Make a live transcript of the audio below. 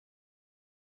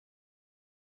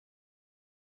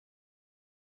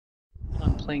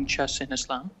playing chess in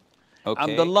Islam? Okay.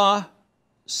 Abdullah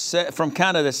from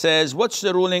Canada says, what's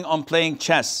the ruling on playing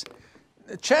chess?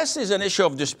 Chess is an issue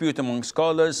of dispute among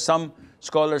scholars. Some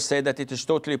scholars say that it is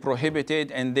totally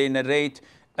prohibited, and they narrate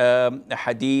a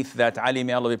hadith that Ali,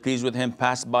 may Allah be pleased with him,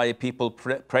 passed by people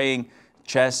praying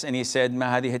chess, and he said, "Ma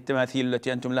hadhihi at-tamathil allati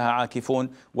antum laha aakifun?"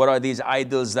 What are these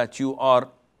idols that you are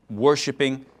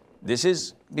worshipping? This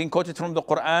is being quoted from the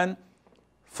Quran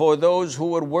for those who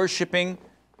were worshipping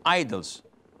idols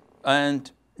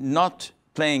and not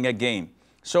playing a game.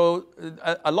 So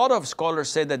a lot of scholars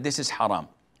say that this is haram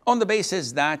on the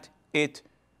basis that it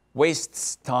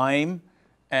wastes time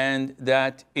and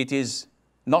that it is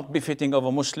not befitting of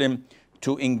a Muslim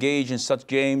to engage in such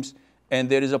games, and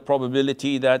there is a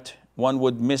probability that one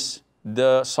would miss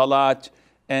the salat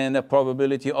and a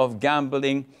probability of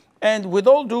gambling. And with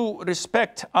all due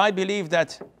respect, I believe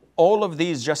that all of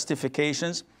these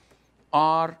justifications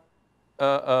are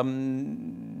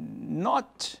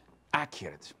not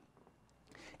accurate.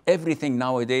 Everything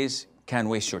nowadays can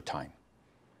waste your time.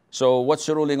 So what's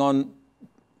the ruling on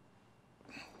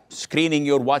screening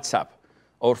your WhatsApp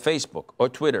or Facebook or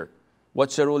Twitter?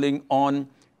 What's the ruling on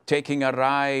taking a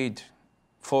ride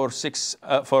for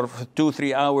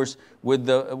 2-3 hours with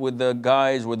the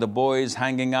guys, with the boys,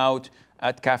 hanging out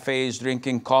at cafes,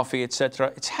 drinking coffee,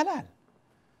 etc.? It's halal.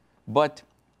 But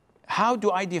how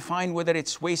do I define whether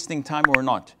it's wasting time or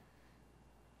not?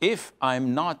 If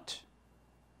I'm not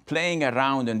playing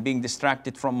around and being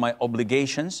distracted from my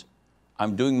obligations,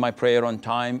 I'm doing my prayer on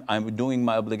time, I'm doing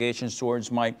my obligations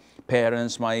towards my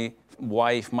parents, my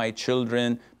wife, my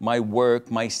children, my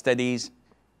work, my studies,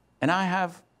 and I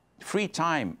have free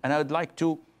time and I would like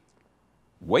to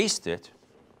waste it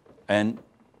and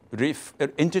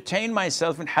entertain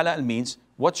myself in halal means,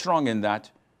 what's wrong in that?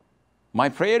 My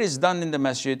prayer is done in the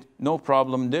masjid, no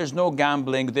problem. There's no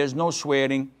gambling, there's no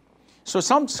swearing. So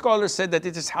some scholars said that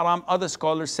it is haram. Other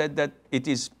scholars said that it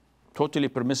is totally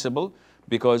permissible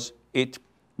because it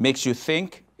makes you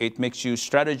think, it makes you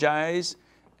strategize,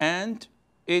 and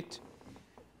it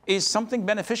is something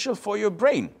beneficial for your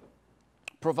brain,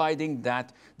 providing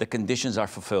that the conditions are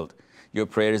fulfilled. Your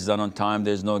prayer is done on time,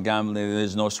 there's no gambling,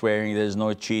 there's no swearing, there's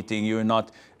no cheating, you're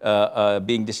not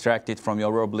being distracted from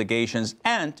your obligations.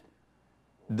 And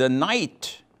the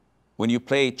knight, when you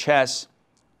play chess,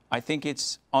 I think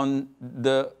it's on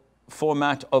the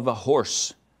format of a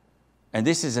horse. And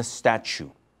this is a statue.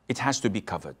 It has to be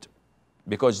covered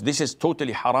because this is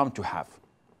totally haram to have.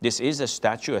 This is a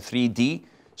statue, a 3D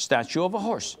statue of a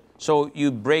horse. So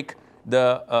you break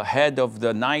the head of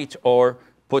the knight or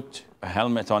put a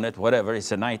helmet on it, whatever,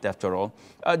 it's a knight after all.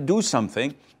 Do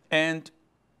something, and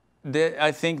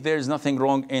I think there's nothing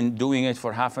wrong in doing it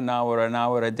for half an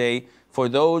hour a day for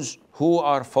those who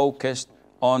are focused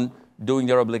on doing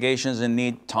their obligations and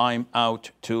need time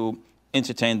out to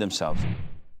entertain themselves.